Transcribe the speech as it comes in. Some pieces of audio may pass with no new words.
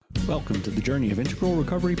Welcome to the Journey of Integral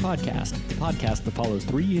Recovery podcast, the podcast that follows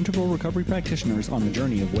three integral recovery practitioners on the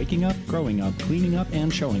journey of waking up, growing up, cleaning up,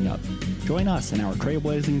 and showing up. Join us and our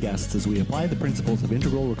trailblazing guests as we apply the principles of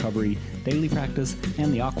integral recovery, daily practice,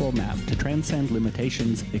 and the Aqua Map to transcend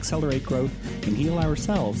limitations, accelerate growth, and heal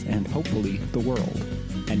ourselves and, hopefully, the world.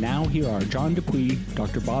 And now here are John Dupuy,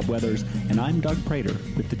 Dr. Bob Weathers, and I'm Doug Prater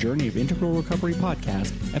with the Journey of Integral Recovery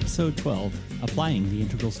podcast, episode 12, Applying the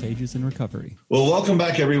Integral Stages in Recovery. Well, welcome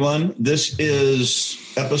back, everyone. This is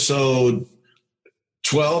episode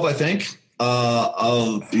 12, I think,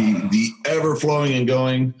 of the ever-flowing and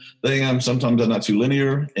going thing. Sometimes I'm not too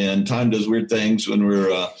linear, and time does weird things when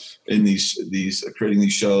we're in these creating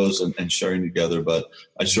these shows and sharing together. But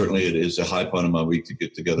it is a high point of my week to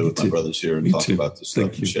get together with my brothers here and talk about this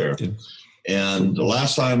stuff and share. And the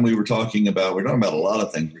last time we're talking about a lot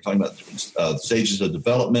of things. We're talking about different stages of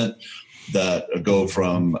development that go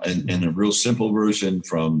from, in a real simple version,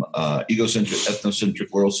 from egocentric,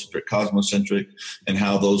 ethnocentric, world-centric, cosmocentric, and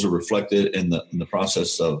how those are reflected in the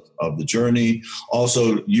process of the journey.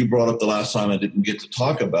 Also, you brought up the last time, I didn't get to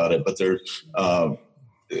talk about it, but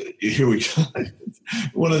here we go.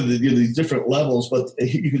 One of these different levels, but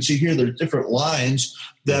you can see here there's different lines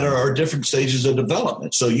that are different stages of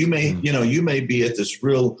development. So you may be at this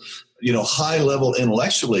real, high level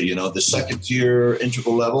intellectually, the second tier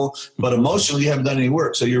integral level, but emotionally you haven't done any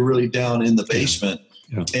work. So you're really down in the basement.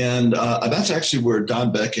 Yeah. And that's actually where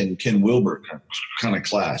Don Beck and Ken Wilber kind of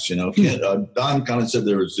clash. Don kind of said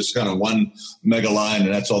there was just kind of one mega line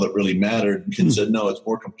and that's all that really mattered. And Ken said, no, it's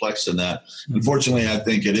more complex than that. Unfortunately, I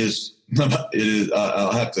think it is.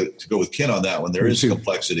 I'll have to go with Ken on that one. There is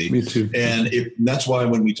complexity. Me too. And that's why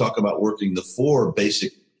when we talk about working the four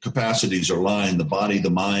basic capacities or line, the body, the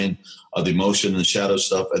mind, the emotion, the shadow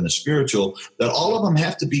stuff, and the spiritual, that all of them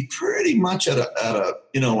have to be pretty much at a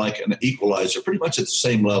like an equalizer, pretty much at the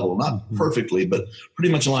same level, not perfectly, but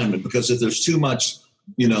pretty much alignment. Because if there's too much,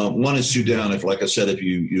 one is too down. If, like I said, if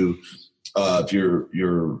your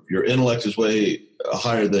intellect is way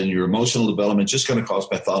higher than your emotional development, just going to cause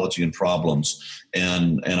pathology and problems.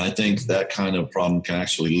 And I think that kind of problem can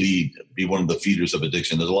actually be one of the feeders of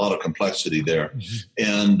addiction. There's a lot of complexity there.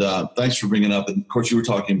 Mm-hmm. And thanks for bringing up. And of course, you were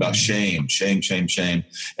talking about shame. And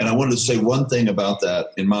I wanted to say one thing about that.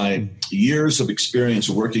 In my years of experience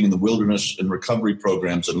of working in the wilderness and recovery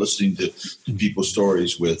programs and listening to people's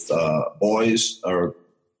stories with boys or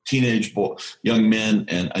teenage young men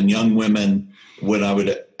and young women, when I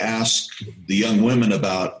would ask the young women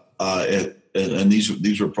about it, and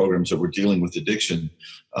these were programs that were dealing with addiction.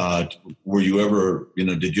 Were you ever,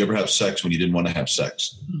 did you ever have sex when you didn't want to have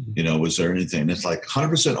sex? Was there anything? And it's like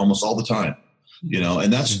 100% almost all the time,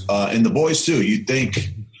 and that's, and the boys too. You think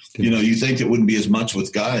it wouldn't be as much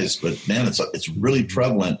with guys, but man, it's really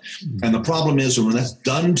prevalent. And the problem is when that's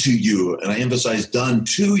done to you, and I emphasize done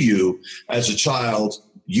to you as a child,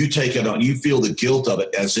 you take it on, you feel the guilt of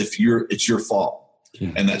it as if it's your fault.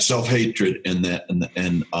 Yeah. And that self-hatred and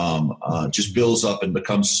just builds up and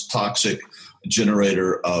becomes toxic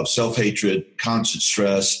generator of self-hatred, constant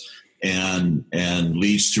stress, and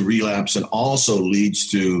leads to relapse, and also leads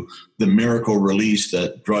to the miracle release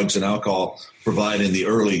that drugs and alcohol provide in the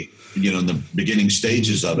early, in the beginning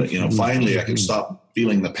stages of it. Finally I can stop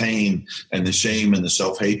feeling the pain and the shame and the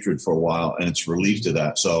self-hatred for a while, and it's relief to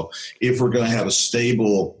that. So if we're going to have a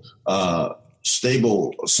stable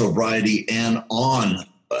sobriety and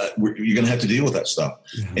you're going to have to deal with that stuff.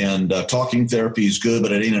 Yeah. And talking therapy is good,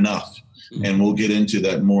 but it ain't enough. Mm-hmm. And we'll get into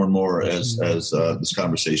that more and more as this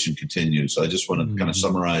conversation continues. So I just want to kind of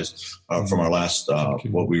summarize from our last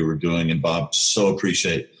what we were doing. And Bob, so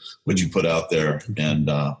appreciate what you put out there. And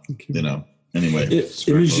anyway,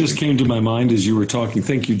 image just came to my mind as you were talking.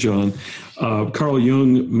 Thank you, John. Carl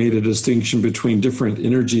Jung made a distinction between different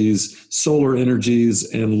energies, solar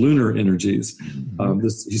energies and lunar energies.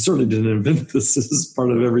 He certainly didn't invent this. This is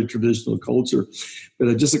part of every traditional culture. But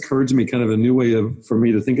it just occurred to me, kind of a new way for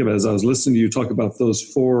me to think of it as I was listening to you talk about those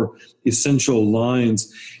four essential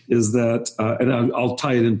lines, is that, and I'll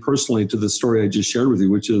tie it in personally to the story I just shared with you,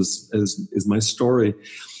 which is my story,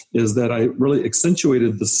 is that I really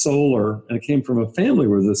accentuated the solar, and it came from a family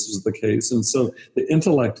where this was the case. And so the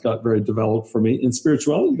intellect got very developed for me, and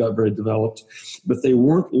spirituality got very developed, but they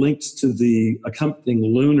weren't linked to the accompanying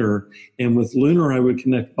lunar. And with lunar, I would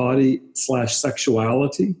connect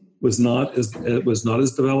body/sexuality was not as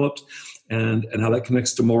developed, and how that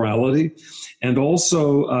connects to morality. And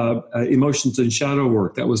also emotions and shadow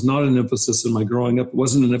work. That was not an emphasis in my growing up. It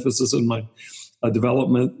wasn't an emphasis in my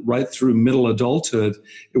development right through middle adulthood,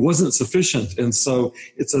 it wasn't sufficient. And so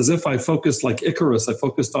it's as if I focused like Icarus. I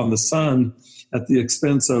focused on the sun at the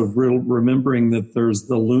expense of remembering that there's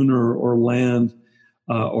the lunar or land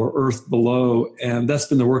or earth below. And that's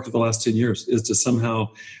been the work of the last 10 years, is to somehow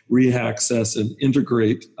reaccess and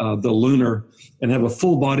integrate the lunar and have a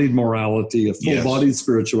full-bodied morality, a full-bodied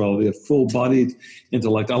spirituality, a full-bodied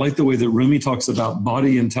intellect. I like the way that Rumi talks about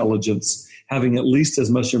body intelligence having at least as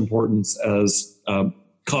much importance as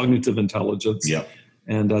cognitive intelligence. Yeah.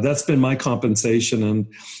 And that's been my compensation. And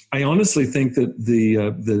I honestly think that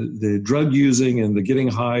the drug using and the getting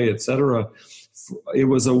high, et cetera, it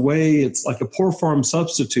was a way, it's like a poor form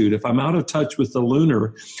substitute. If I'm out of touch with the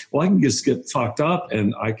lunar, well, I can just get fucked up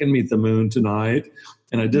and I can meet the moon tonight.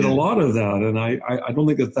 And I did a lot of that. And I don't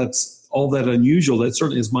think that that's all that unusual. That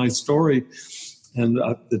certainly is my story. And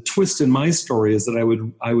the twist in my story is that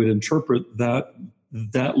I would interpret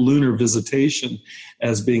that lunar visitation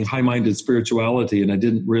as being high-minded spirituality, and I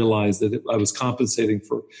didn't realize that I was compensating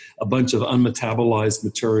for a bunch of unmetabolized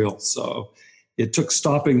material. So it took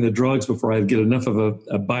stopping the drugs before I'd get enough of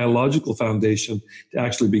a biological foundation to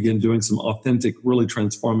actually begin doing some authentic, really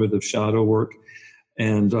transformative shadow work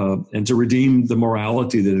and to redeem the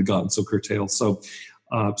morality that had gotten so curtailed. So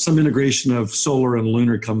some integration of solar and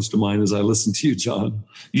lunar comes to mind as I listen to you, John.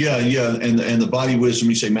 Yeah. And the body wisdom,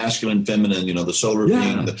 you say masculine, feminine, the solar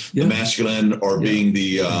being the masculine or being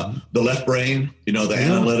the left brain, the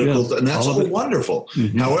analytical, and that's all wonderful.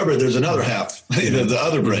 Mm-hmm. However, there's another half, the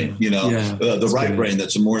other brain, the right brain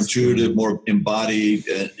that's a more intuitive, more embodied,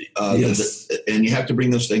 and you have to bring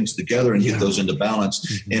those things together and get those into balance.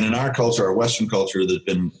 Mm-hmm. And in our culture, our Western culture, there's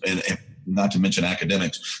been, and not to mention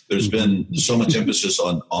academics, there's been so much emphasis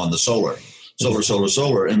on the solar.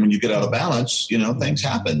 And when you get out of balance, things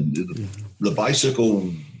happen. The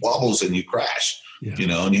bicycle wobbles and you crash, and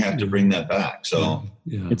you have to bring that back. So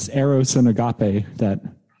it's Eros and Agape, that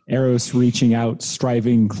Eros reaching out,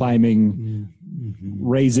 striving, climbing,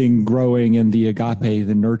 raising, growing, and the Agape,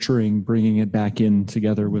 the nurturing, bringing it back in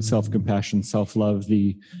together with self-compassion, self-love,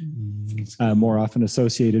 the more often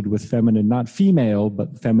associated with feminine, not female,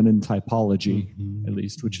 but feminine typology, at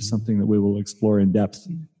least, which is something that we will explore in depth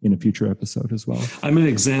in a future episode as well. I'm an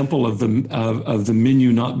example of the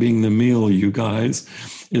menu not being the meal, you guys,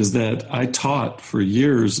 is that I taught for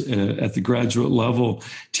years at the graduate level,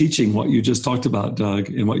 teaching what you just talked about, Doug,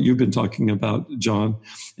 and what you've been talking about, John.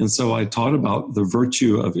 And so I taught about the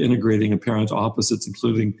virtue of integrating apparent opposites,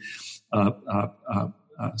 including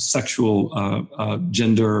sexual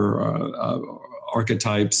gender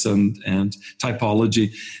archetypes and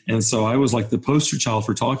typology. And so I was like the poster child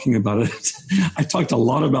for talking about it. I talked a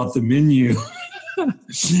lot about the menu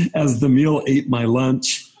as the meal ate my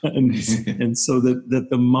lunch. And so that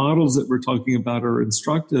the models that we're talking about are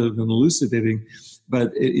instructive and elucidating.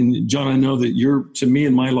 But John, I know that to me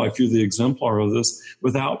in my life, you're the exemplar of this.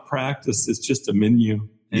 Without practice, it's just a menu.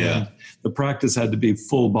 And the practice had to be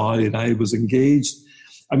full-bodied. I was engaged.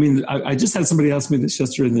 I mean, I just had somebody ask me this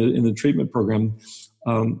yesterday in the treatment program.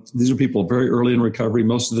 These are people very early in recovery,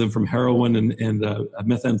 most of them from heroin and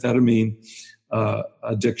methamphetamine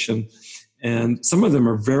addiction. And some of them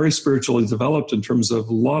are very spiritually developed in terms of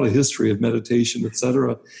a lot of history of meditation, et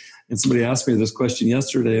cetera. And somebody asked me this question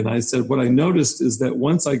yesterday, and I said, what I noticed is that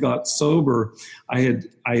once I got sober, I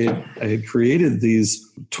had created these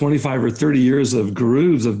 25 or 30 years of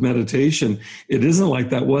grooves of meditation. It isn't like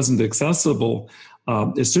that wasn't accessible.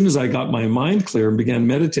 As soon as I got my mind clear and began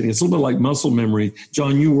meditating, it's a little bit like muscle memory.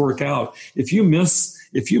 John, you work out. If you miss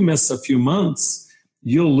a few months,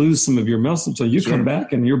 you'll lose some of your muscle. So you come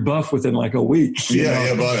back and you're buff within like a week.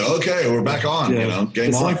 But okay, we're back on. Game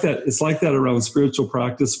it's on. Like that. It's like that around spiritual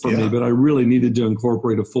practice for me. But I really needed to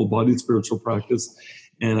incorporate a full-bodied spiritual practice.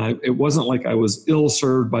 And it wasn't like I was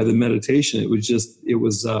ill-served by the meditation. It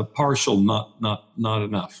was partial, not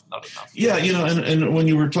enough. Yeah, and when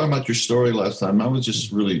you were talking about your story last time, I was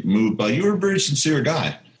just really moved by, you were a very sincere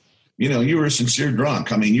guy. You were a sincere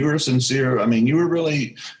drunk. I mean, you were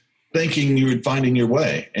really thinking you were finding your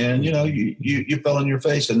way. And, you fell on your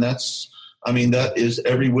face. And that is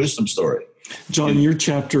every wisdom story. John, your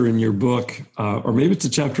chapter in your book, or maybe it's a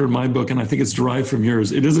chapter in my book, and I think it's derived from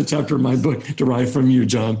yours. It is a chapter in my book derived from you,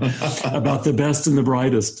 John, about the best and the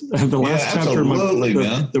brightest. The last chapter,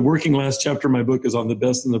 the working last chapter of my book is on the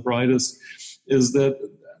best and the brightest, is that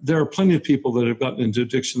there are plenty of people that have gotten into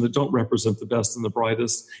addiction that don't represent the best and the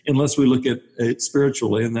brightest, unless we look at it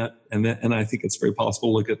spiritually, and I think it's very possible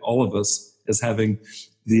to look at all of us as having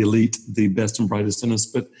the elite, the best and brightest in us.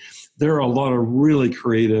 But there are a lot of really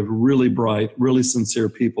creative, really bright, really sincere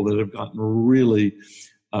people that have gotten really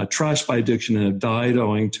trashed by addiction and have died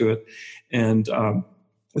owing to it. And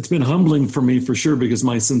it's been humbling for me, for sure, because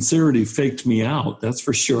my sincerity faked me out. That's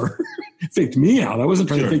for sure. Faked me out. I wasn't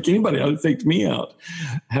trying to fake anybody out. It faked me out.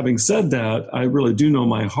 Having said that, I really do know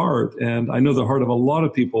my heart, and I know the heart of a lot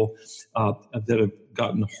of people that have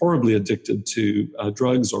gotten horribly addicted to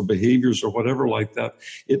drugs or behaviors or whatever like that.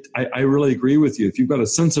 I really agree with you. If you've got a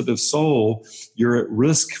sensitive soul, you're at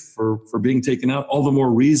risk for being taken out. All the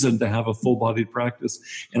more reason to have a full-bodied practice.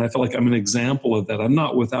 And I feel like I'm an example of that. I'm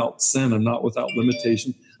not without sin. I'm not without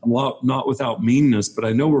limitation. I'm not without meanness, but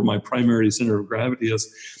I know where my primary center of gravity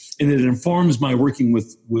is. And it informs my working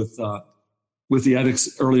with the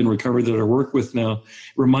addicts early in recovery that I work with now.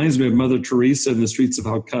 It reminds me of Mother Teresa in the streets of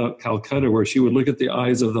Calcutta, where she would look at the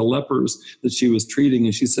eyes of the lepers that she was treating,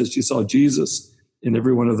 and she says she saw Jesus in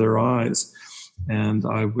every one of their eyes. And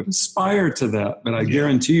I would aspire to that, but I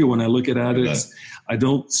guarantee you, when I look at addicts, I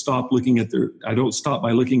don't stop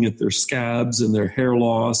by looking at their scabs and their hair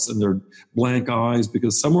loss and their blank eyes,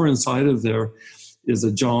 because somewhere inside of there is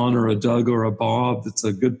a John or a Doug or a Bob that's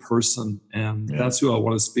a good person, and that's who I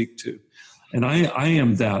want to speak to. And I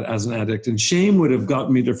am that as an addict, and shame would have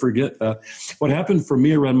gotten me to forget that. What happened for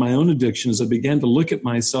me around my own addiction is I began to look at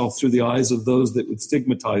myself through the eyes of those that would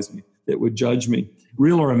stigmatize me, that would judge me,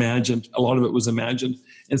 real or imagined. A lot of it was imagined,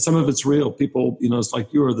 and some of it's real. People, it's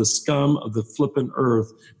like, you are the scum of the flippin'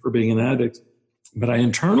 earth for being an addict. But I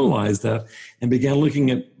internalized that and began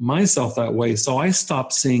looking at myself that way. So I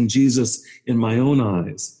stopped seeing Jesus in my own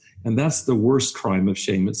eyes. And that's the worst crime of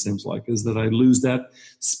shame, it seems like, is that I lose that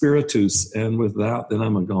spiritus. And with that, then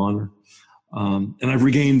I'm a goner. And I've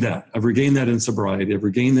regained that. I've regained that in sobriety. I've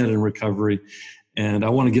regained that in recovery. And I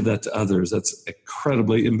want to give that to others. That's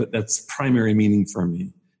that's primary meaning for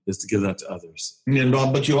me, is to give that to others. Yeah,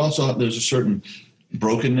 Bob, but you also, there's a certain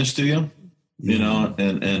brokenness to you. And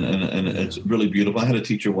it's really beautiful. I had a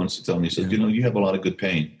teacher once to tell me, he said, you have a lot of good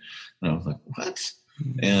pain. And I was like, what?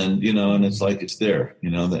 And, and it's like, it's there,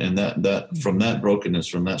 and that from that brokenness,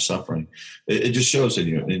 from that suffering, it just shows in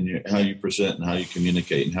you, how you present and how you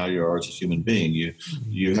communicate and how you are as a human being.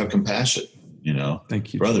 You have compassion,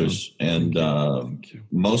 Thank you, brothers. And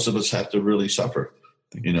most of us have to really suffer,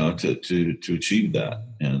 to achieve that.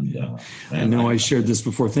 And I know I shared this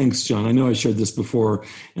before. Thanks, John. I know I shared this before,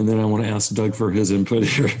 and then I want to ask Doug for his input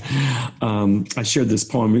here. I shared this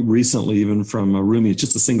poem recently, even from Rumi. It's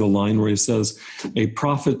just a single line where he says, "A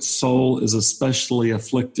prophet's soul is especially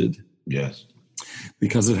afflicted." Yes.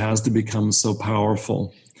 Because it has to become so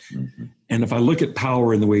powerful. Mm-hmm. And if I look at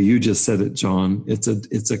power in the way you just said it, John, it's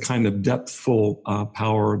a kind of depthful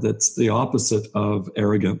power that's the opposite of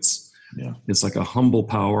arrogance. Yeah. It's like a humble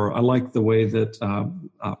power. I like the way that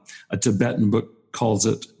a Tibetan book calls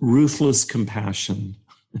it ruthless compassion.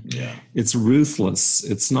 Yeah. It's ruthless.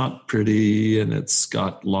 It's not pretty, and it's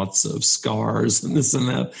got lots of scars and this and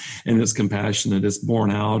that, and it's compassionate. It's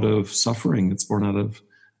born out of suffering. It's born out of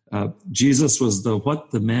Jesus was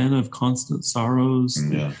the man of constant sorrows,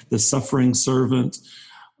 the suffering servant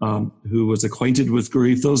who was acquainted with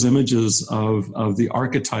grief. Those images of the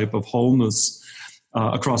archetype of wholeness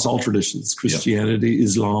across all traditions, Christianity,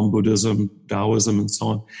 Islam, Buddhism, Taoism, and so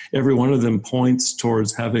on. Every one of them points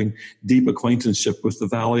towards having deep acquaintanceship with the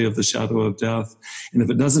valley of the shadow of death. And if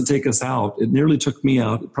it doesn't take us out, it nearly took me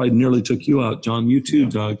out. It probably nearly took you out, John, you too,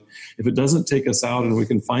 Doug. If it doesn't take us out and we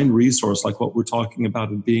can find resource like what we're talking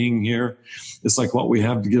about in being here, it's like what we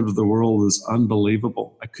have to give to the world is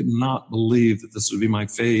unbelievable. I could not believe that this would be my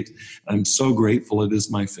fate. I'm so grateful it is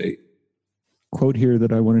my fate. Quote here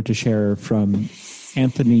that I wanted to share from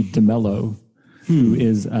Anthony DeMello, who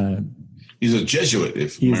is he's a Jesuit.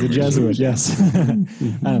 He's a Jesuit, yes.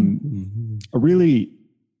 A really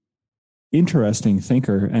interesting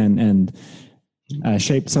thinker, and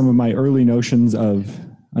shaped some of my early notions of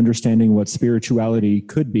understanding what spirituality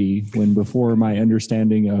could be, when before my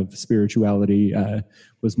understanding of spirituality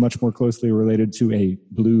was much more closely related to a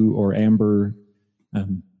blue or amber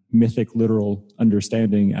mythic, literal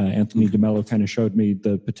understanding. Anthony DeMello kind of showed me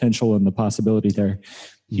the potential and the possibility there.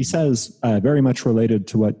 He says, very much related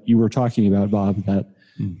to what you were talking about, Bob, that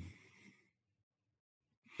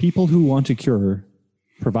people who want a cure,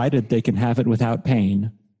 provided they can have it without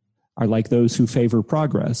pain, are like those who favor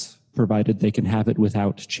progress, provided they can have it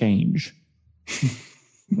without change.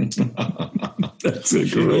 That's a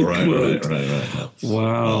great quote. Right.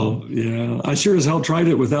 Wow. Yeah. I sure as hell tried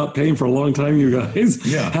it without pain for a long time, you guys.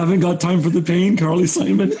 Yeah. Haven't got time for the pain, Carly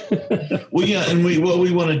Simon. Well, yeah. And what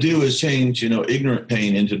we want to do is change, ignorant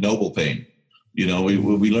pain into noble pain. You know,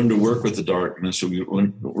 we learn to work with the darkness. We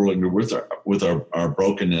learn to work with our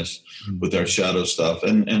brokenness, with our shadow stuff,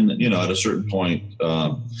 and you know, at a certain point.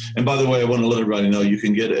 And by the way, I want to let everybody know you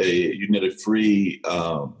can get a free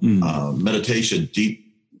meditation,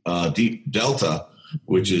 Deep Delta,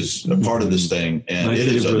 which is a part of this thing, and it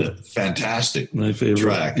is a fantastic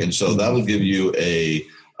track. And so that will give you a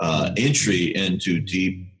entry into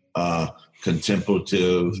deep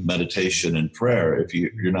contemplative meditation and prayer if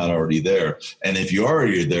you're not already there. And if you are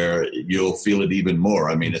already there, you'll feel it even more.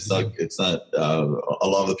 I mean, it's not a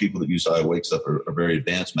lot of the people that use I Wakes Up are very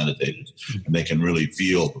advanced meditators, and they can really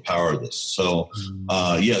feel the power of this. So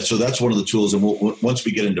so that's one of the tools. And once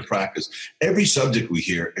we get into practice, every subject we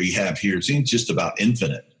have here seems just about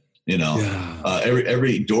infinite. You know,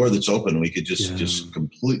 every door that's open, we could just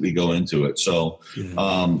completely go into it. So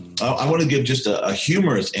I want to give just a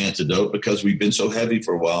humorous antidote, because we've been so heavy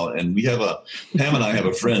for a while. And Pam and I have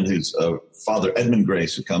a friend who's Father Edmund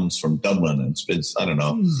Grace, who comes from Dublin and spends,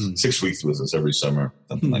 6 weeks with us every summer,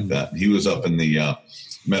 something like that. He was up in the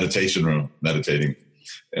meditation room meditating,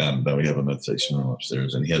 and we have a meditation room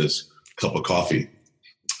upstairs, and he had his cup of coffee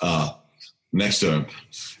next to him.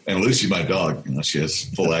 And Lucy, my dog, you know, she has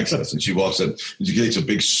full access, and she walks in and she takes a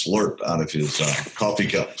big slurp out of his coffee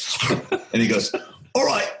cup. And he goes, "All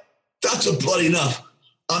right, that's a bloody enough."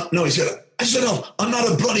 No, he said, "I said, no, I'm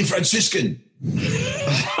not a bloody Franciscan." I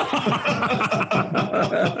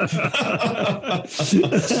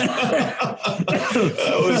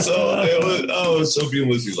was so being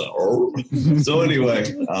Lucy's like, oh. So anyway,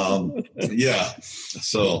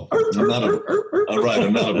 so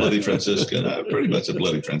I'm not a bloody Franciscan. I'm pretty much a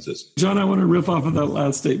bloody Franciscan. John, I want to riff off of that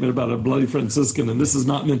last statement about a bloody Franciscan, and this is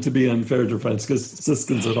not meant to be unfair to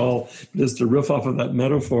Franciscans at all. Just to riff off of that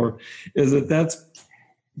metaphor, is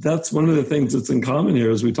that's one of the things that's in common here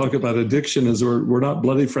as we talk about addiction. Is we're not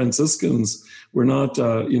bloody Franciscans. We're not,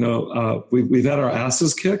 we've had our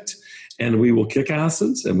asses kicked, and we will kick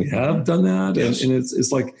asses, and we have done that. Yes. And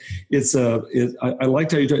it's like, I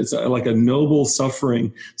liked how you talk, it's like a noble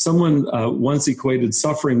suffering. Someone once equated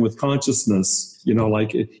suffering with consciousness,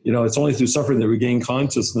 it's only through suffering that we gain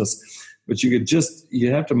consciousness. But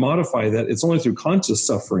you have to modify that. It's only through conscious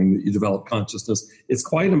suffering that you develop consciousness. It's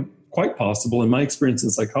quite possible, in my experience in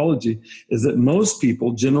psychology, is that most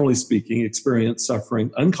people, generally speaking, experience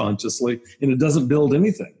suffering unconsciously, and it doesn't build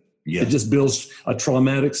anything. Yeah. It just builds a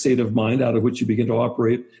traumatic state of mind out of which you begin to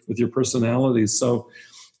operate with your personality. So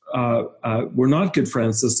we're not good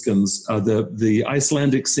Franciscans. The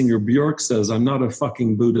Icelandic singer Björk says, "I'm not a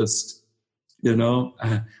fucking Buddhist,"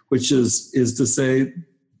 which is to say,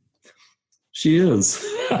 she is.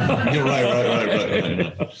 You're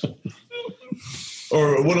right.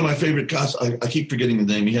 Or one of my favorite guys, I keep forgetting the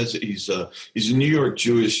name. He's a New York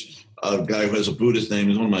Jewish guy who has a Buddhist name.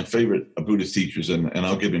 He's one of my favorite Buddhist teachers, and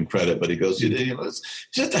I'll give him credit. But he goes, let's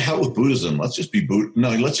just the hell with Buddhism. Let's just be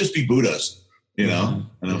let's just be Buddhist. And I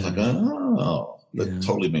was like, that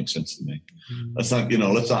totally makes sense to me. Let's not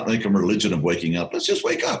make a religion of waking up. Let's just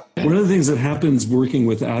wake up. One of the things that happens working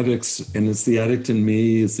with addicts, and it's the addict in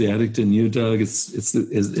me, it's the addict in you, Doug, it's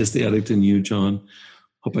the addict in you, John.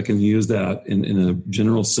 Hope I can use that in a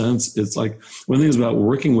general sense. It's like one of the things about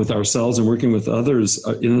working with ourselves and working with others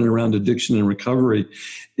in and around addiction and recovery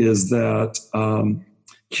is that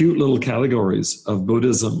cute little categories of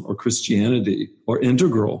Buddhism or Christianity or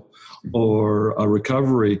integral or a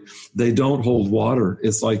recovery, they don't hold water.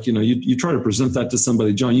 It's like, you try to present that to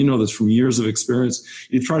somebody, John, you know this from years of experience.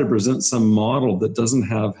 You try to present some model that doesn't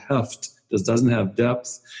have heft, that doesn't have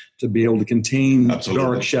depth to be able to contain Absolutely.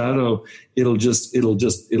 Dark shadow.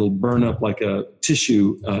 It'll burn up like a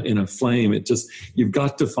tissue in a flame. You've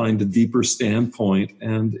got to find a deeper standpoint,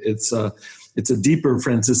 and it's a deeper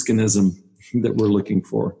Franciscanism that we're looking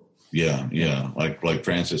for. Yeah. Like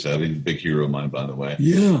Francis had, he's a big hero of mine, by the way.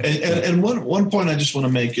 Yeah. And one point I just want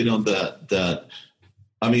to make, that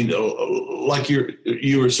I mean, like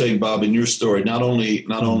you were saying, Bob, in your story, not only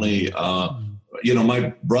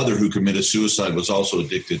my brother who committed suicide was also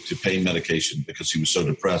addicted to pain medication because he was so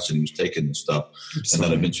depressed and he was taking this stuff, and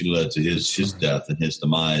that eventually led to his death and his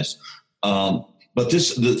demise. But the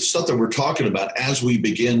stuff that we're talking about as we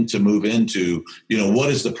begin to move into, what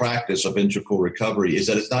is the practice of integral recovery, is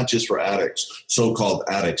that it's not just for addicts, so-called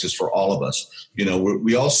addicts, it's for all of us.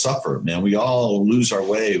 We all suffer, man. We all lose our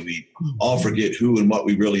way. We all forget who and what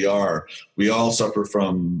we really are. We all suffer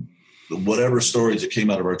from whatever stories that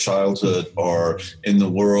came out of our childhood or in the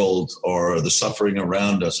world or the suffering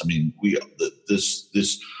around us. I mean,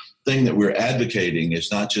 this thing that we're advocating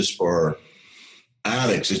is not just for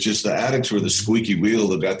addicts. It's just the addicts were the squeaky wheel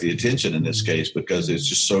that got the attention in this case because it's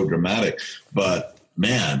just so dramatic. But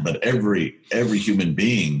man, but every human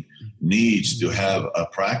being needs to have a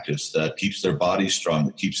practice that keeps their body strong,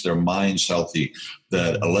 that keeps their minds healthy,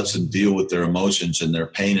 that lets them deal with their emotions and their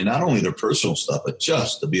pain, and not only their personal stuff, but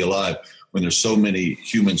just to be alive when there's so many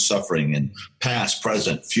humans suffering and past,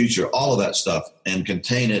 present, future, all of that stuff, and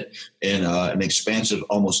contain it in an expansive,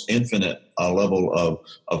 almost infinite level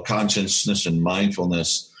of consciousness and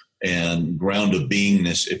mindfulness and ground of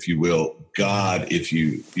beingness, if you will, God, if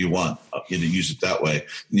you want to use it that way.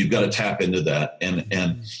 And you've got to tap into that.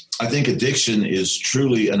 And I think addiction is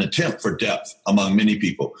truly an attempt for depth among many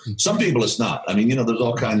people. Some people it's not. I mean, there's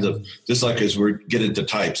all kinds of, just like as we get into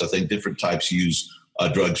types, I think different types use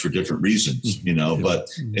drugs for different reasons, but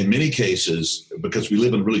in many cases, because we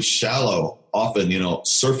live in a really shallow, often,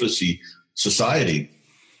 surfacey society,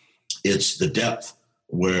 it's the depth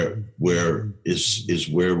where is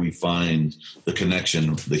where we find the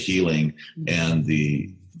connection, the healing, and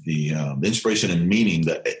the inspiration and meaning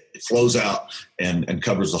that it flows out and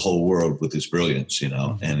covers the whole world with its brilliance,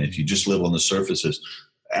 And if you just live on the surfaces,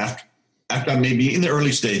 after maybe in the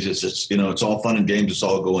early stages, it's all fun and games, it's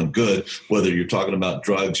all going good, whether you're talking about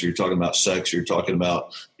drugs, you're talking about sex, you're talking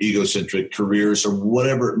about egocentric careers or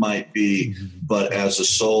whatever it might be. But as the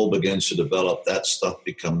soul begins to develop, that stuff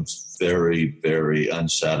becomes very, very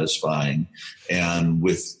unsatisfying. And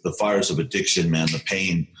with the fires of addiction, man, the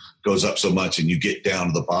pain goes up so much and you get down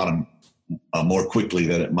to the bottom more quickly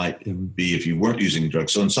than it might be if you weren't using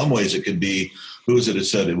drugs. So in some ways it could be, who was it that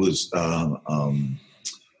said it was,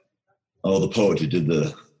 the poet who did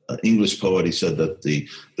the English poet, he said that the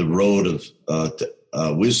road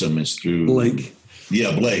of wisdom is through Blake.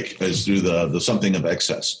 Yeah, Blake is through the something of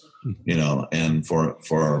excess, and for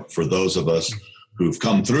those of us who've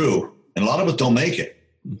come through, and a lot of us don't make it.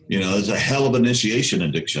 There's a hell of initiation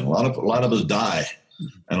addiction. A lot of us die,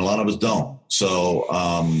 and a lot of us don't. So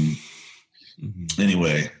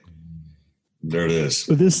anyway, there it is.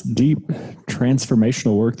 So this deep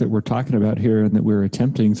transformational work that we're talking about here and that we're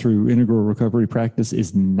attempting through integral recovery practice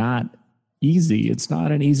is not easy. It's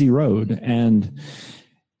not an easy road. And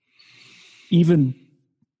even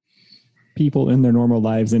people in their normal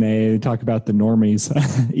lives in AA talk about the normies.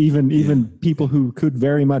 even people who could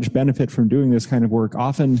very much benefit from doing this kind of work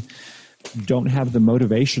often don't have the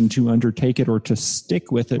motivation to undertake it or to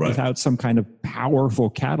stick with it without some kind of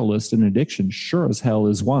powerful catalyst. And addiction sure as hell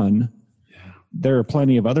is one. There are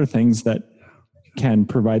plenty of other things that can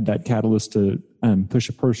provide that catalyst to push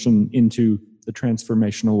a person into the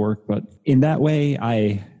transformational work. But in that way,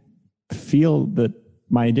 I feel that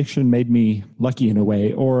my addiction made me lucky in a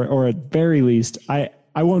way, or at very least, I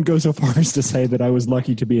won't go so far as to say that I was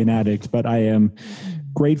lucky to be an addict, but I am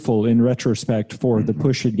grateful in retrospect for the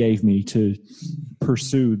push it gave me to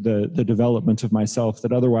pursue the development of myself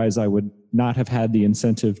that otherwise I would not have had the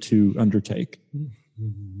incentive to undertake.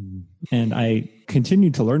 And I continue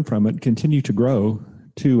to learn from it, continue to grow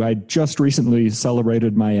too. I just recently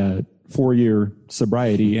celebrated my 4-year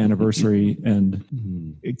sobriety anniversary and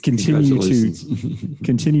continue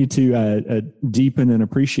to deepen and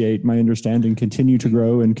appreciate my understanding, continue to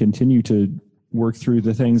grow and continue to work through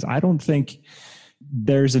the things. I don't think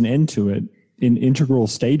there's an end to it. In integral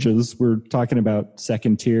stages, we're talking about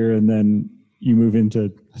second tier and then you move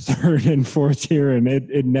into third and fourth tier and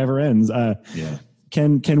it never ends.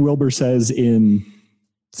 Ken Wilber says in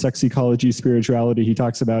Sex Ecology, Spirituality, he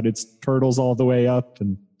talks about it's turtles all the way up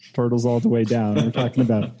and turtles all the way down. We're talking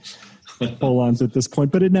about pull-ons at this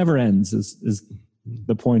point, but it never ends is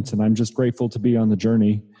the point. And I'm just grateful to be on the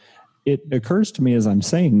journey. It occurs to me as I'm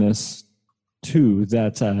saying this too,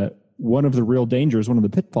 that one of the real dangers, one of the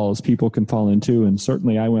pitfalls people can fall into, and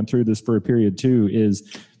certainly I went through this for a period too,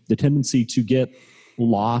 is the tendency to get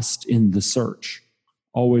lost in the search.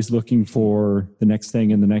 Always looking for the next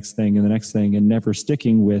thing and the next thing and the next thing and never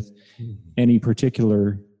sticking with any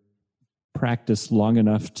particular practice long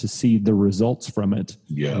enough to see the results from it.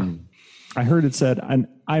 Yeah. I heard it said, and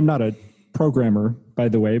I'm not a programmer, by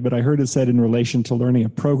the way, but I heard it said in relation to learning a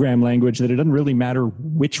program language that it doesn't really matter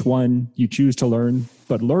which one you choose to learn,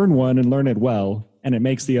 but learn one and learn it well, and it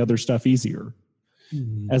makes the other stuff easier,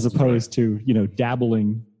 as opposed to,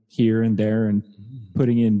 dabbling here and there and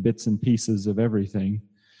putting in bits and pieces of everything.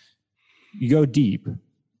 You go deep,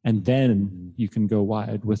 and then you can go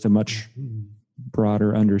wide with a much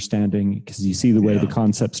broader understanding because you see the way the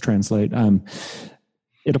concepts translate.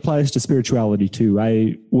 It applies to spirituality too.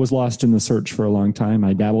 I was lost in the search for a long time.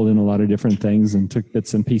 I dabbled in a lot of different things and took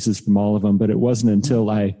bits and pieces from all of them, but it wasn't until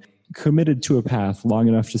I committed to a path long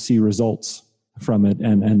enough to see results from it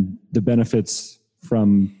and the benefits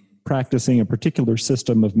from practicing a particular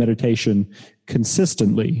system of meditation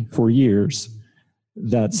consistently for years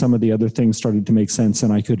that some of the other things started to make sense,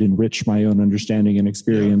 and I could enrich my own understanding and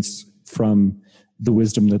experience from the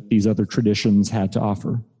wisdom that these other traditions had to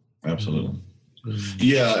offer. Absolutely.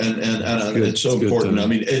 Yeah, and it's so important. I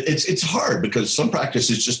mean, it's hard because some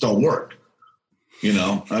practices just don't work. You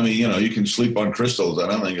know, I mean, you can sleep on crystals. I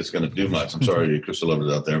don't think it's going to do much. I'm sorry, you crystal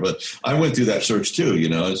lovers out there, but I went through that search too.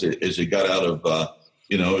 As it got out of,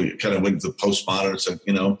 kind of went to postmodern,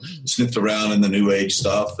 sniffed around in the New Age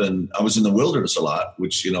stuff, and I was in the wilderness a lot,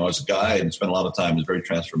 which as a guide and spent a lot of time was very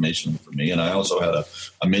transformational for me. And I also had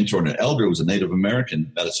a mentor and an elder who was a Native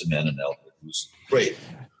American medicine man and elder who was great.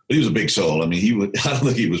 He was a big soul. I mean, I don't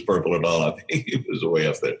think he was purple at all. I think he was way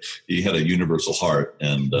up there. He had a universal heart.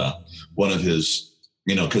 And one of his,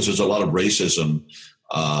 because there's a lot of racism,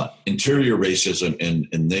 interior racism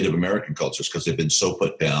in Native American cultures because they've been so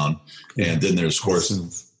put down. And then there's, of course,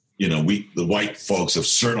 the white folks have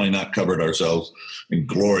certainly not covered ourselves in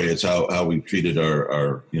glory. It's how we treated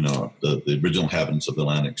our the original inhabitants of the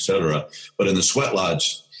land, et cetera. But in the Sweat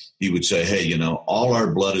Lodge, he would say, hey, all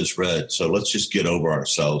our blood is red, so let's just get over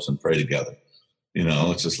ourselves and pray together.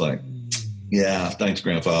 It's just like, yeah, thanks,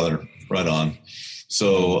 grandfather. Right on.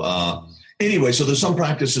 So anyway, so there's some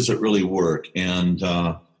practices that really work. And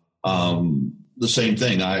the same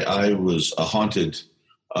thing, I was a haunted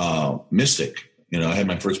mystic. I had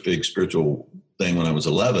my first big spiritual thing when I was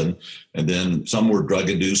 11, and then some were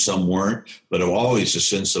drug-induced, some weren't, but there was always a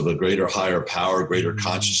sense of a greater, higher power, greater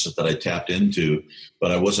consciousness that I tapped into, but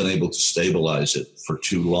I wasn't able to stabilize it for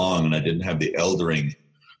too long, and I didn't have the eldering,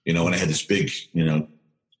 and I had this big,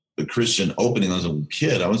 the Christian opening. I was a little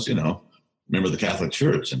kid. I was, member of the Catholic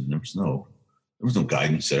Church, and there was no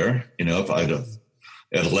guidance there. If I'd have,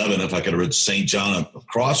 at 11, if I could have read St. John of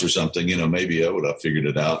Cross or something, maybe I would have figured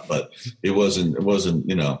it out, but it wasn't,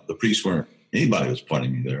 the priests weren't, anybody was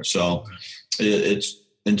pointing me there. So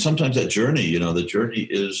and sometimes that journey, the journey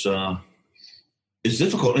is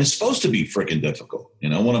difficult, and it's supposed to be freaking difficult.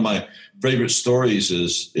 One of my favorite stories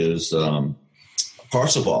is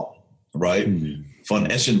Parsifal, right? Mm-hmm. Von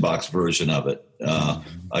Eschenbach's version of it.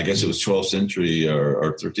 I guess it was 12th century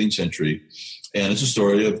or 13th century. And it's a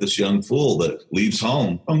story of this young fool that leaves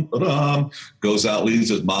home, goes out, leaves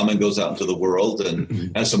his mom and goes out into the world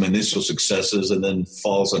and has some initial successes and then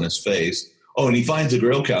falls on his face. Oh, and he finds the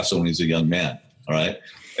Grail Castle when he's a young man, all right?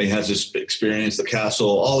 He has this experience, the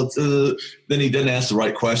castle, then he didn't ask the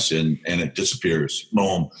right question and it disappears.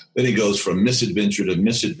 Boom. Then he goes from misadventure to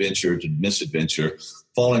misadventure to misadventure,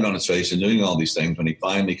 falling on his face and doing all these things when he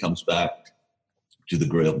finally comes back to the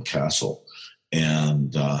Grail Castle.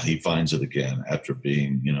 And he finds it again after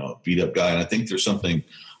being, a beat up guy. And I think there's something,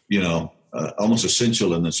 almost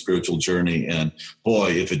essential in the spiritual journey. And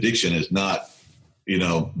boy, if addiction is not,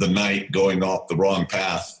 the knight going off the wrong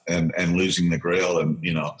path and losing the Grail and,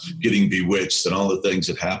 getting bewitched and all the things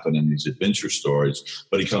that happen in these adventure stories.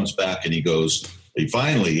 But he comes back and he asks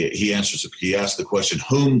the question,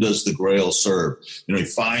 whom does the Grail serve? He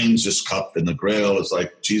finds this cup and the Grail is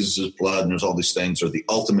like Jesus' blood and there's all these things, or the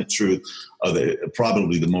ultimate truth of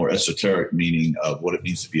probably the more esoteric meaning of what it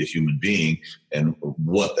means to be a human being and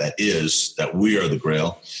what that is, that we are the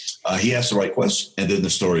Grail. He asks the right question and then the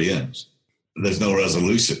story ends. There's no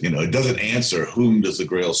resolution, it doesn't answer whom does the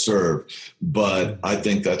Grail serve, but I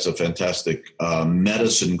think that's a fantastic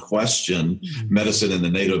medicine question, medicine in the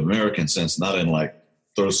Native American sense, not in like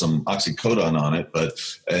throw some oxycodone on it, but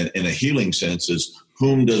in a healing sense is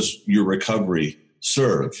whom does your recovery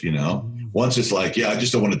serve, Once it's like, I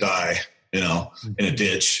just don't want to die, in a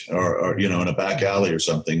ditch or in a back alley or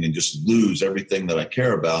something and just lose everything that I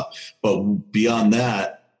care about. But beyond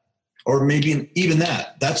that, or maybe even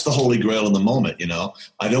that's the Holy Grail in the moment.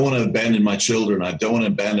 I don't want to abandon my children. I don't want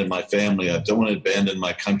to abandon my family. I don't want to abandon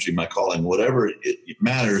my country, my calling, whatever it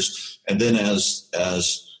matters. And then as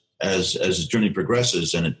the journey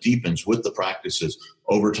progresses and it deepens with the practices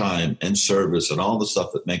over time and service and all the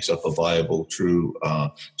stuff that makes up a viable, true,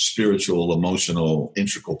 spiritual, emotional,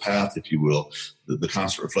 integral path, if you will, the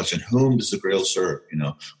constant reflection, whom does the Grail serve?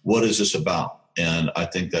 What is this about? And I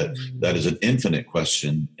think that is an infinite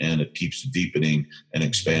question, and it keeps deepening and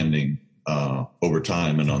expanding over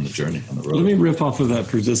time and on the journey, on the road. Let me riff off of that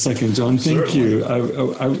for just a second, John. Thank Certainly. you.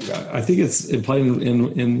 I think it's implied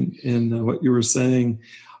in what you were saying.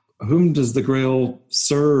 Whom does the Grail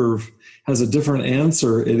serve has a different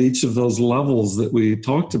answer at each of those levels that we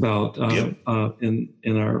talked about in our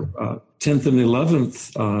 10th and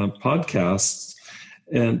 11th podcasts.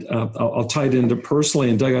 And I'll tie it into personally.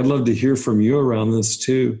 And Doug, I'd love to hear from you around this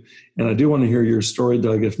too. And I do want to hear your story,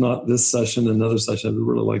 Doug. If not this session, another session, I'd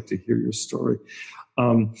really like to hear your story.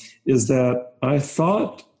 Is that I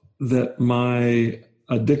thought that my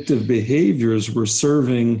addictive behaviors were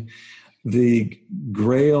serving the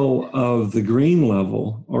grail of the green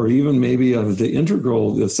level, or even maybe of the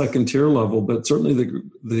integral, the second tier level, but certainly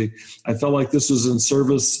I felt like this was in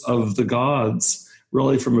service of the gods,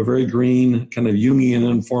 really from a very green kind of Jungian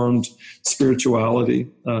informed spirituality,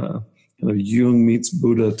 kind of Jung meets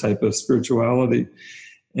Buddha type of spirituality,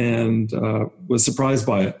 and was surprised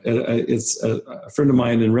by it. It's a friend of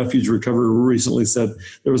mine in Refuge Recovery recently said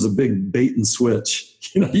there was a big bait and switch.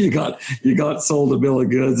 You got sold a bill of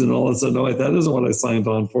goods, and all of a sudden, no, that isn't what I signed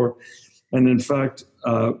on for. And in fact,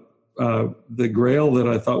 the grail that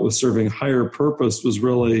I thought was serving higher purpose was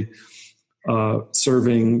really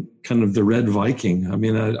serving kind of the red Viking. I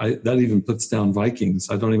mean, that even puts down Vikings.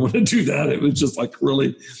 I don't even want to do that. It was just like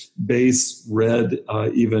really base red,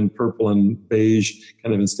 even purple and beige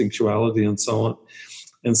kind of instinctuality and so on.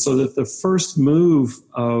 And so that the first move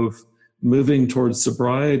of moving towards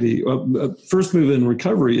sobriety, first move in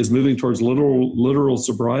recovery is moving towards literal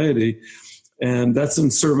sobriety. And that's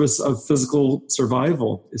in service of physical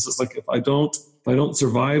survival. It's just like, if I don't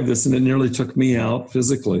survive this, and it nearly took me out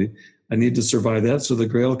physically, I need to survive that. So the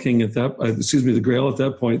Grail the Grail at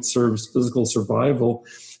that point serves physical survival.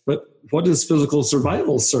 But what does physical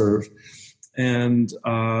survival serve? And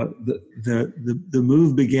the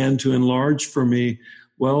move began to enlarge for me.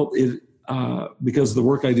 Well, because the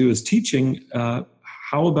work I do is teaching,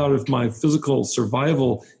 how about if my physical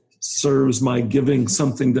survival serves my giving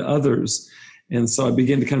something to others? And so I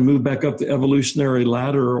began to kind of move back up the evolutionary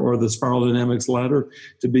ladder, or the spiral dynamics ladder,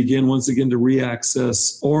 to begin once again to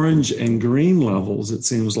reaccess orange and green levels, it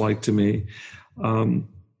seems like to me. And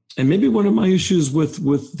maybe one of my issues with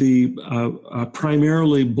the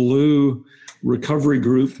primarily blue recovery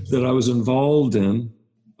group that I was involved in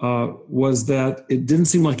was that it didn't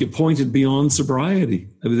seem like it pointed beyond sobriety.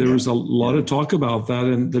 I mean, there was a lot of talk about that,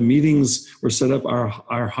 and the meetings were set up.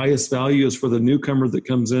 Our highest value is for the newcomer that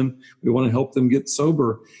comes in. We want to help them get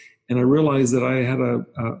sober. And I realized that I had a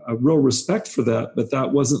real respect for that, but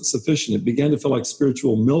that wasn't sufficient. It began to feel like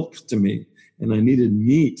spiritual milk to me, and I needed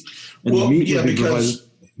meat. And the meat would be provided.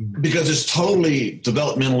 Because it's totally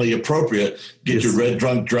developmentally appropriate. Get your red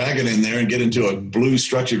drunk dragon in there and get into a blue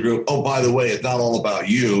structured group. Oh, by the way, it's not all about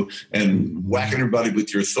you and whacking everybody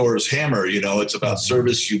with your Thor's hammer. It's about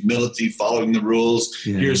service, humility, following the rules.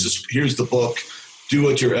 Yeah. Here's the book. Do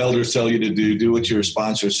what your elders tell you to do. Do what your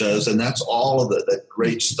sponsor says. And that's all of that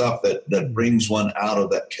great stuff that brings one out of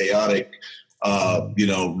that chaotic,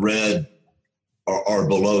 red or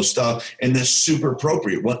below stuff, and that's super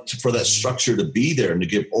appropriate for that structure to be there and to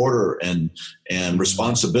give order and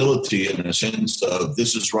responsibility in a sense of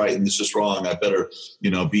this is right and this is wrong. I better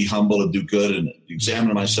be humble and do good and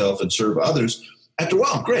examine myself and serve others. After a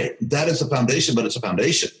while, great. That is the foundation, but it's a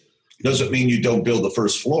foundation. It doesn't mean you don't build the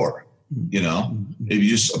first floor. If you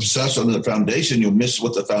just obsess on the foundation, you'll miss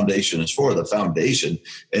what the foundation is for. The foundation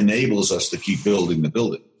enables us to keep building the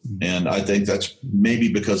building. And I think that's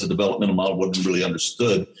maybe because the developmental model wasn't really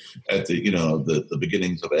understood at the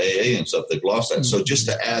beginnings of AA and stuff. They've lost that. So just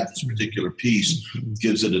to add this particular piece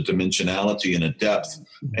gives it a dimensionality and a depth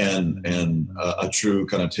and a true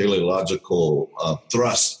kind of teleological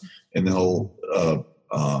thrust in the whole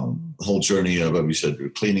journey of, what we said,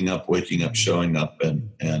 cleaning up, waking up, showing up,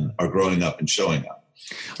 and or growing up and showing up.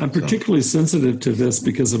 I'm particularly sensitive to this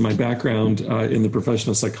because of my background in the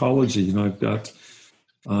professional psychology. I've got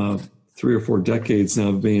 3 or 4 decades now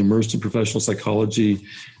of being immersed in professional psychology,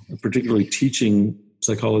 particularly teaching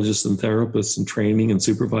psychologists and therapists and training and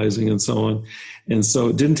supervising and so on. And so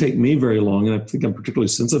it didn't take me very long, and I think I'm particularly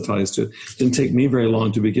sensitized to it. It didn't take me very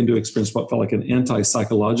long to begin to experience what felt like an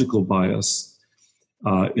anti-psychological bias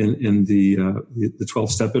in the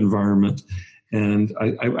 12-step environment. And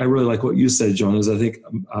I really like what you said, John, is I think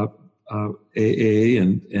AA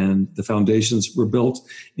and the foundations were built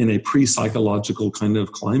in a pre-psychological kind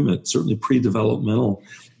of climate, certainly pre-developmental.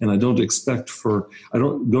 And I don't go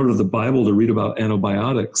to the Bible to read about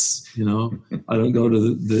antibiotics, I don't go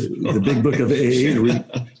to the big book of AA to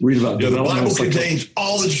read about developmental. The Bible contains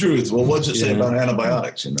all the truth. Well, what's it say about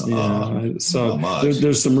antibiotics? So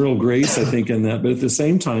there's some real grace, I think, in that. But at the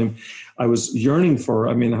same time, I was yearning for,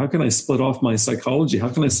 how can I split off my psychology? How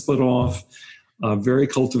can I split off very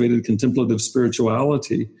cultivated contemplative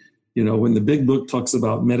spirituality? When the big book talks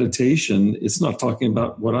about meditation, it's not talking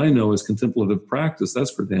about what I know as contemplative practice.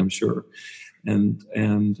 That's for damn sure. And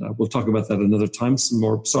we'll talk about that another time some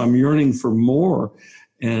more. So I'm yearning for more,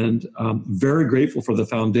 and very grateful for the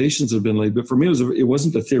foundations that have been laid. But for me, it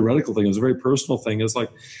wasn't a theoretical thing. It was a very personal thing. It's like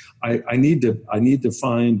I need to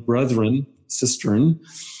find brethren, sistren,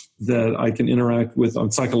 that I can interact with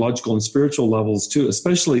on psychological and spiritual levels too,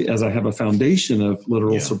 especially as I have a foundation of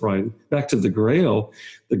literal sobriety. Back to the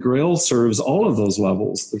Grail serves all of those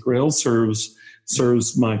levels. The Grail serves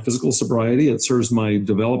my physical sobriety. It serves my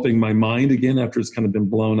developing my mind again after it's kind of been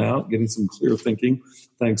blown out, getting some clear thinking,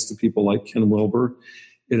 thanks to people like Ken Wilber.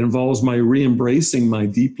 It involves my re-embracing my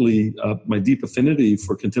deep affinity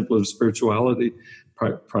for contemplative spirituality,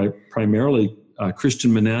 primarily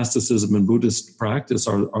Christian monasticism and Buddhist practice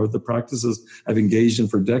are the practices I've engaged in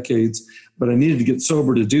for decades. But I needed to get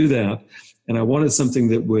sober to do that. And I wanted something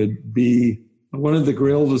that I wanted the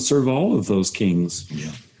Grail to serve all of those kings.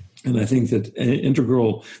 Yeah. And I think that the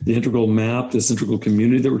integral map, this integral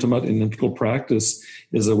community that we're talking about, in integral practice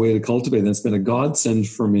is a way to cultivate. That's been a godsend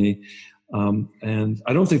for me. And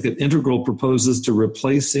I don't think that integral proposes to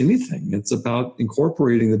replace anything. It's about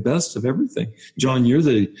incorporating the best of everything. John, you're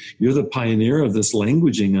the pioneer of this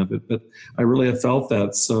languaging of it, but I really have felt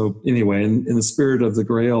that. So anyway, in the spirit of the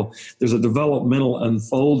Grail, there's a developmental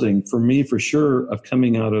unfolding for me, for sure, of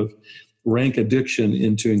coming out of rank addiction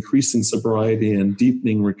into increasing sobriety and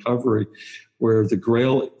deepening recovery, where the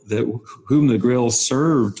Grail, whom the Grail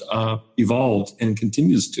served, evolved and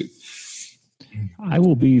continues to. I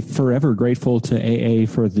will be forever grateful to AA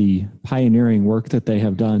for the pioneering work that they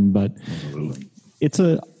have done, but it's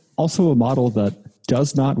also a model that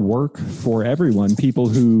does not work for everyone. People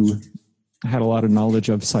who had a lot of knowledge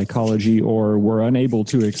of psychology or were unable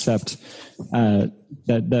to accept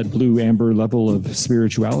that blue amber level of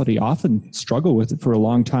spirituality often struggle with it for a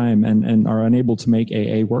long time and are unable to make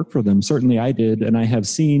AA work for them. Certainly I did, and I have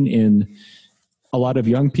seen in a lot of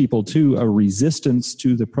young people, too, a resistance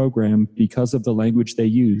to the program because of the language they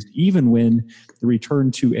used, even when the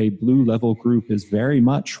return to a blue level group is very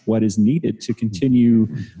much what is needed to continue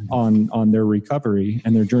on their recovery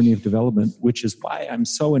and their journey of development, which is why I'm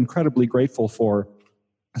so incredibly grateful for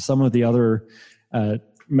some of the other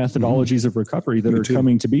methodologies of recovery that are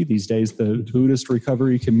coming to be these days, the Buddhist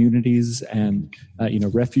recovery communities and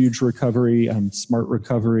refuge recovery, smart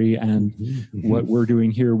recovery, and what we're doing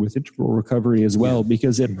here with integral recovery as well,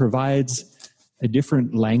 because it provides a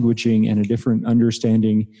different languaging and a different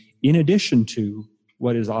understanding in addition to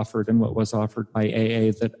what is offered and what was offered by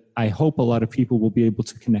AA that I hope a lot of people will be able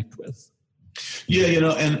to connect with. Yeah,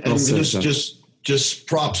 and just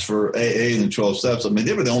props for AA and the 12 steps. I mean,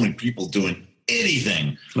 they were the only people doing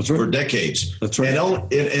anything for decades. That's right.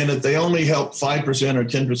 And if they only help 5% or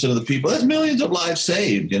 10% of the people, that's millions of lives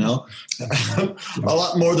saved, a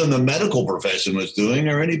lot more than the medical profession was doing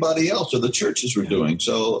or anybody else or the churches were doing.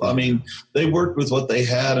 So, I mean, they worked with what they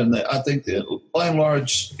had. And I think that by and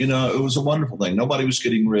large, it was a wonderful thing. Nobody was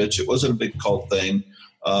getting rich. It wasn't a big cult thing.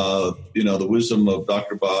 The wisdom of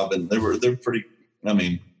Dr. Bob, and they're pretty,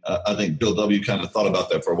 I think Bill W. kind of thought about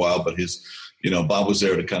that for a while, but Bob was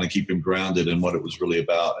there to kind of keep him grounded in what it was really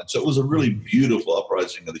about. And so it was a really beautiful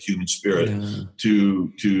uprising of the human spirit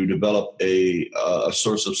to develop a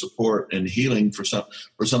source of support and healing for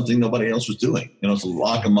something nobody else was doing. To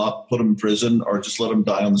lock them up, put them in prison, or just let them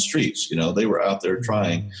die on the streets. They were out there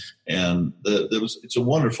trying. And it's a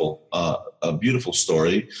wonderful, a beautiful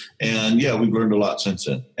story. And we've learned a lot since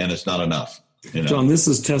then, and it's not enough. John, this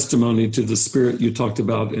is testimony to the spirit you talked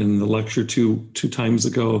about in the lecture two times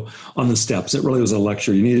ago on the steps. It really was a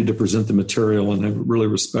lecture. You needed to present the material, and I really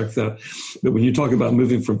respect that. But when you talk about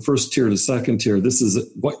moving from first tier to second tier, this is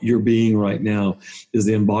what you're being right now, is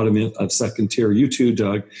the embodiment of second tier. You too,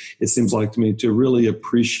 Doug, it seems like to me, to really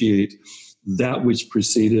appreciate that which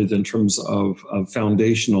preceded in terms of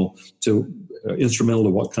foundational to instrumental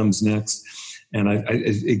to what comes next. And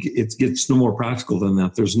it gets no more practical than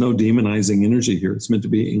that. There's no demonizing energy here. It's meant to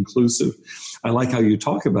be inclusive. I like how you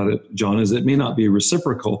talk about it, John, is it may not be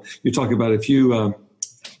reciprocal. You talk about if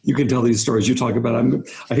you can tell these stories. You talk about,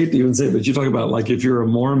 I hate to even say it, but you talk about like if you're a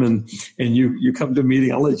Mormon and you come to a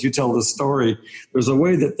meeting, I'll let you tell the story. There's a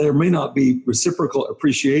way that there may not be reciprocal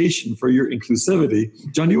appreciation for your inclusivity.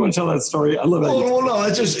 John, do you want to tell that story? I love that. Oh, no,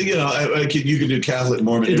 it's just, you can do Catholic,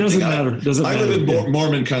 Mormon. It doesn't matter. I live in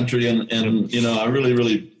Mormon country and I really,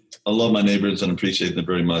 really, I love my neighbors and appreciate them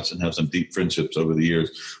very much and have some deep friendships over the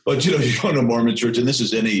years. But, you go to a Mormon church, and this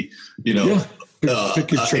is any,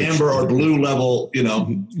 amber or blue level,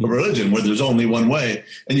 religion where there's only one way.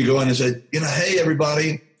 And you go in and say, hey,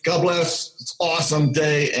 everybody, God bless. It's an awesome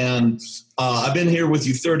day. And I've been here with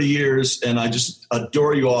you 30 years and I just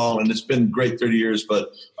adore you all. And it's been great 30 years,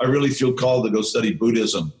 but I really feel called to go study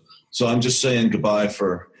Buddhism. So I'm just saying goodbye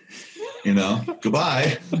for,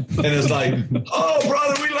 goodbye. And it's like, oh,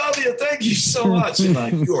 brother, we love you. Thank you so much. And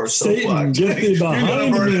like, you are so fucked. You're going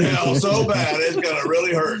to burn in hell so bad. It's going to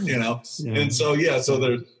really hurt, Yeah. And so, so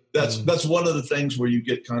that's one of the things where you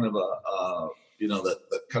get kind of that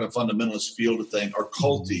kind of fundamentalist feel to thing, or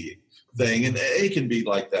culty thing, and AA can be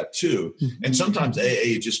like that too. And sometimes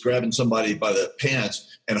AA is just grabbing somebody by the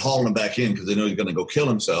pants and hauling them back in because they know he's going to go kill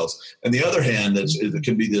themselves. And the other hand, it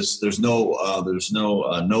can be this: there's no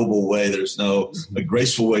noble way, there's no a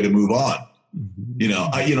graceful way to move on.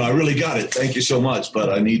 I really got it. Thank you so much, but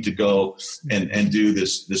I need to go and do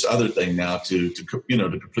this other thing now to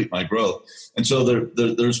complete my growth. And so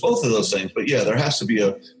there's both of those things. But yeah, it has to be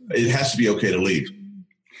okay to leave.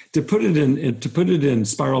 To put it in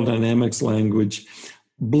spiral dynamics language,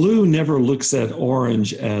 blue never looks at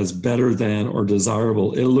orange as better than or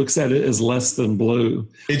desirable. It looks at it as less than blue.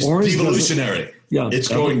 It's evolutionary. Yeah, it's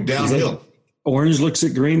going downhill. Orange looks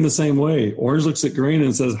at green the same way. Orange looks at green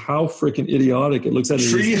and says, how freaking idiotic. It looks at it.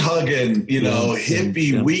 Tree hugging,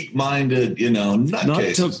 hippie, weak-minded,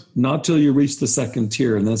 nutcases. Not till you reach the second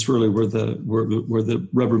tier. And that's really where the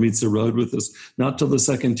rubber meets the road with this. Not till the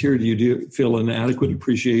second tier do you feel an adequate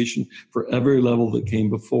appreciation for every level that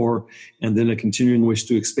came before, and then a continuing wish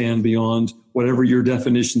to expand beyond whatever your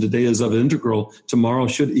definition today is of integral. Tomorrow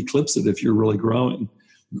should eclipse it if you're really growing.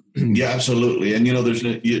 Yeah, absolutely. And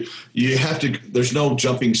there's no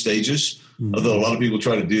jumping stages, although a lot of people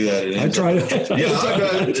try to do that. I tried it.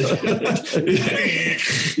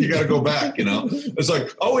 You got to go back, It's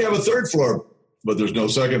like, oh, we have a third floor, but there's no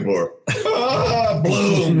second floor.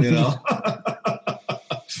 Bloom,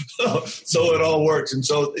 So it all works. And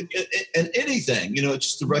so, and anything, it's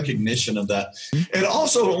just the recognition of that. And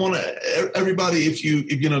also, I want to everybody, if you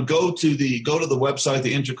go to the website,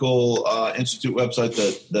 the Integral Institute website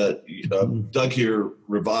that Doug here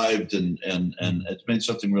revived and it's made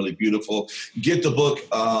something really beautiful. Get the book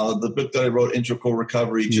that I wrote, Integral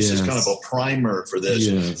Recovery, just as kind of a primer for this.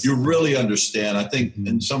 Yes. You really understand. I think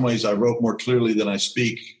in some ways I wrote more clearly than I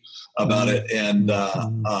speak about it. And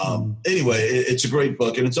anyway, it's a great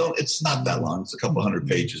book, and it's not that long. It's a couple hundred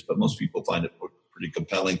pages, but most people find it pretty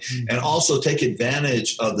compelling. And also take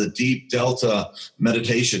advantage of the Deep Delta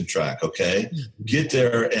meditation track. Okay, get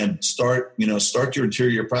there and start your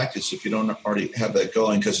interior practice if you don't already have that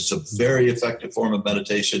going, because it's a very effective form of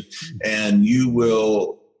meditation. And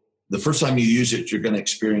the first time you use it, you're going to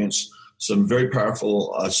experience some very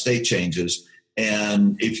powerful state changes.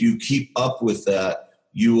 And if you keep up with that,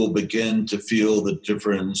 you will begin to feel the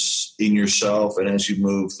difference in yourself, and as you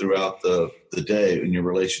move throughout the day in your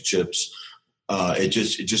relationships, it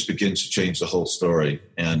just begins to change the whole story.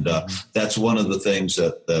 And that's one of the things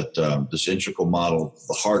that this integral model,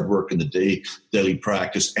 the hard work in the daily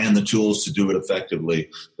practice, and the tools to do it effectively,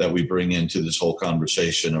 that we bring into this whole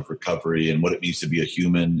conversation of recovery and what it means to be a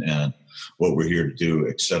human and what we're here to do,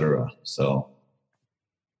 et cetera. So,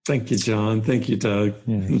 thank you, John. Thank you, Doug.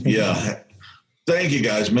 Yeah. Thank you,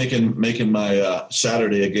 guys, making my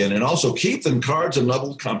Saturday again. And also keep them cards and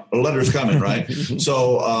letters coming, right?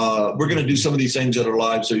 So we're going to do some of these things that are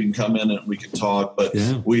live so you can come in and we can talk. But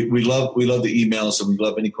we love the emails, and we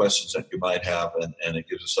love any questions that you might have. And it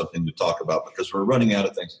gives us something to talk about, because we're running out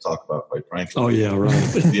of things to talk about, quite frankly. Oh, yeah,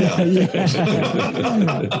 right. Yeah.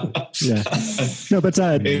 Yeah. No, but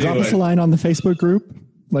drop us a line on the Facebook group.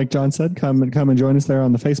 Like John said, come and join us there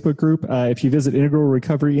on the Facebook group. If you visit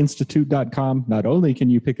integralrecoveryinstitute.com, not only can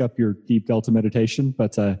you pick up your Deep Delta meditation,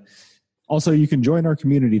 but also you can join our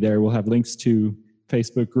community there. We'll have links to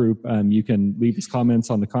Facebook group. You can leave us comments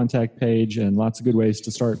on the contact page, and lots of good ways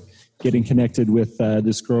to start getting connected with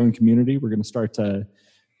this growing community. We're going to start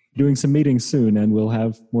doing some meetings soon, and we'll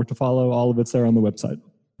have more to follow. All of it's there on the website.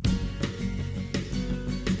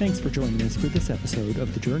 Thanks for joining us for this episode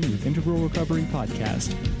of the Journey of Integral Recovery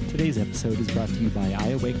podcast. Today's episode is brought to you by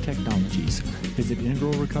iAwake Technologies. Visit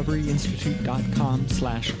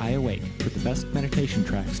integralrecoveryinstitute.com/iAwake for the best meditation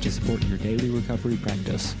tracks to support your daily recovery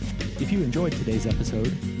practice. If you enjoyed today's episode,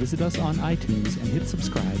 visit us on iTunes and hit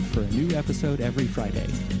subscribe for a new episode every Friday.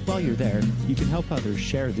 While you're there, you can help others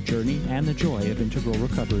share the journey and the joy of integral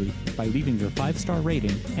recovery by leaving your 5-star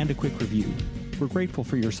rating and a quick review. We're grateful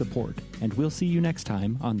for your support, and we'll see you next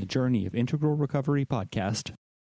time on the Journey of Integral Recovery podcast.